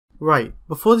Right,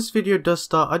 before this video does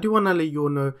start, I do want to let you all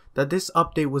know that this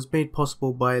update was made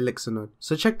possible by ElixirNode.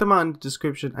 So check them out in the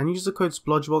description and use the code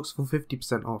Splodgebox for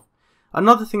 50% off.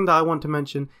 Another thing that I want to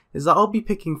mention is that I'll be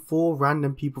picking 4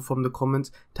 random people from the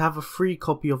comments to have a free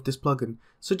copy of this plugin.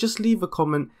 So just leave a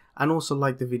comment and also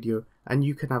like the video and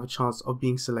you can have a chance of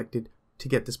being selected to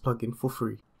get this plugin for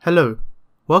free. Hello.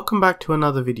 Welcome back to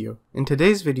another video. In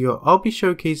today's video, I'll be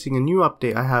showcasing a new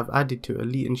update I have added to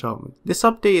EliteEnchantments. This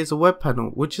update is a web panel,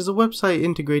 which is a website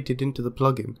integrated into the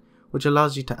plugin, which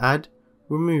allows you to add,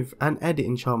 remove and edit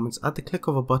enchantments at the click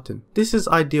of a button. This is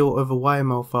ideal over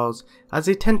YML files as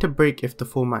they tend to break if the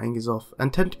formatting is off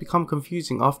and tend to become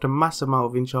confusing after a mass amount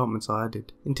of enchantments are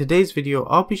added. In today's video,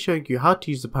 I'll be showing you how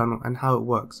to use the panel and how it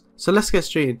works. So let's get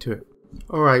straight into it.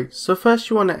 Alright, so first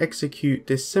you want to execute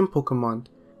this simple command.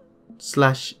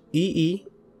 /ee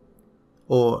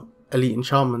or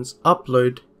EliteEnchantments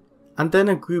upload and then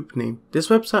a group name. This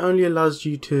website only allows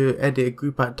you to edit a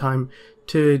group at a time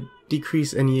to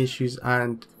decrease any issues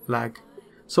and lag.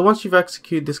 So once you've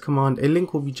executed this command, a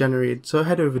link will be generated, so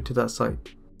head over to that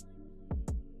site.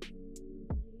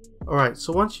 Alright,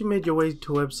 so once you made your way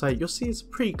to a website, you'll see it's a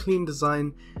pretty clean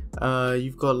design.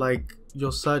 You've got like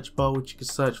your search bar which you can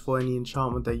search for any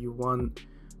enchantment that you want.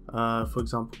 For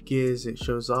example, gears, it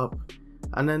shows up,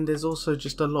 and then there's also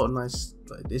just a lot of nice,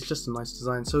 it's just a nice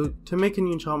design. So to make a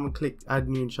new enchantment, click add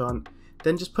new enchant,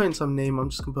 then just put in some name. I'm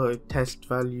just gonna put test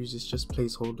values, it's just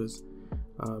placeholders,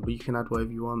 but you can add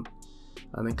whatever you want,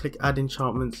 and then click add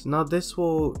enchantments. Now this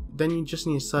will, then you just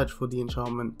need to search for the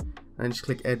enchantment and just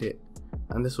click edit,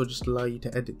 and this will just allow you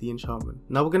to edit the enchantment.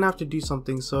 Now we're gonna have to do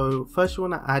something. So first you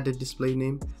want to add a display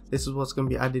name. This is what's gonna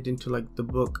be added into like the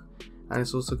book, and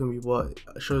it's also going to be what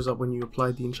shows up when you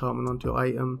apply the enchantment onto your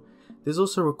item. There's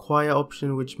also a require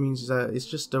option, which means that it's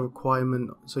just a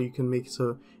requirement, so you can make it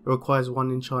so it requires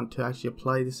one enchant to actually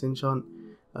apply this enchant.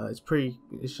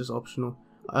 It's just optional.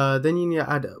 Then you need to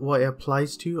add what it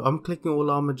applies to. I'm clicking all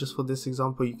armor just for this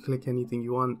example. You can click anything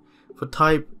you want. For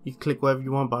type, you can click whatever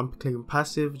you want, but I'm clicking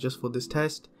passive just for this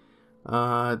test.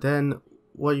 Then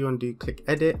what you want to do, click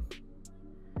edit.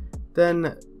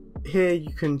 Then here you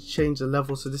can change the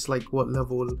level, so this is like what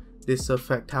level this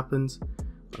effect happens.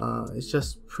 It's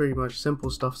just pretty much simple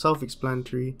stuff,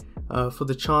 self-explanatory. For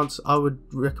the chance, I would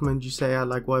recommend you say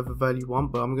like whatever value you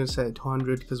want, but I'm going to set it to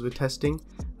 100 because we're testing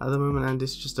at the moment and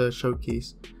this is just a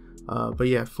showcase. But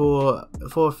yeah, for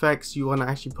effects you want to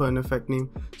actually put an effect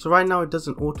name. So right now it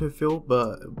doesn't autofill,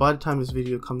 but by the time this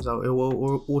video comes out it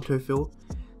will autofill.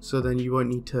 So then you won't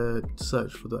need to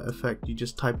search for the effect, you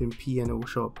just type in P and it will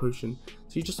show up potion.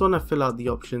 So you just want to fill out the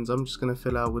options. I'm just going to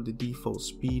fill out with the default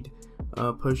speed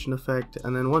potion effect,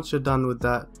 and then once you're done with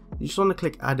that, you just want to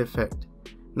click add effect.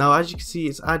 Now as you can see,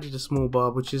 it's added a small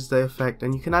bar which is the effect,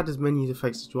 and you can add as many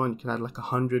effects as you want. You can add like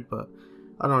 100, but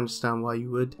I don't understand why you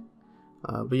would.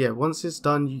 But yeah, once it's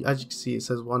done, as you can see, it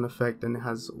says one effect and it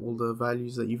has all the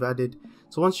values that you've added.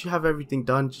 So once you have everything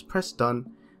done, just press done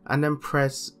and then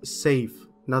press save.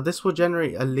 Now this will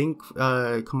generate a link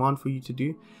command for you to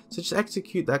do, so just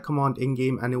execute that command in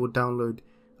game and it will download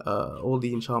all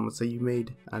the enchantments that you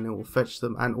made, and it will fetch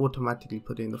them and automatically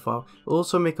put it in the file. It will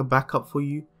also make a backup for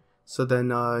you, so then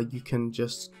you can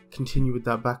just continue with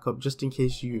that backup just in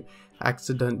case you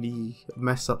accidentally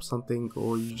mess up something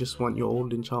or you just want your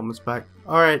old enchantments back.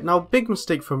 Alright, now big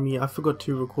mistake from me, I forgot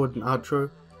to record an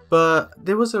outro. But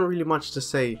there wasn't really much to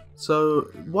say. So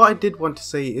what I did want to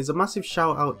say is a massive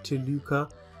shout out to Luca.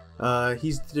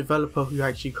 He's the developer who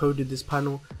actually coded this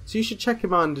panel. So you should check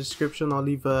him out in the description. I'll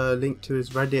leave a link to his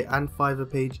Reddit and Fiverr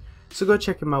page. So go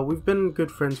check him out. We've been good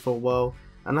friends for a while.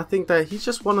 And I think that he's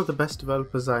just one of the best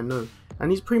developers I know. And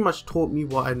he's pretty much taught me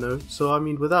what I know. So I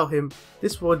mean, without him,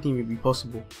 this wouldn't even be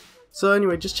possible. So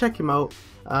anyway, just check him out.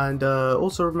 And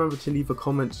also remember to leave a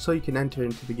comment so you can enter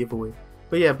into the giveaway.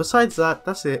 But yeah, besides that,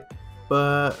 that's it.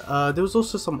 But there was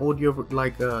also some audio,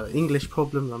 like English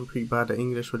problems. I'm pretty bad at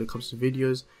English when it comes to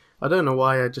videos. I don't know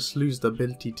why, I just lose the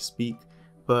ability to speak.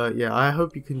 But yeah, I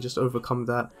hope you can just overcome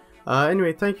that.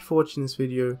 Anyway, thank you for watching this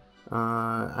video,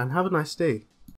 and have a nice day.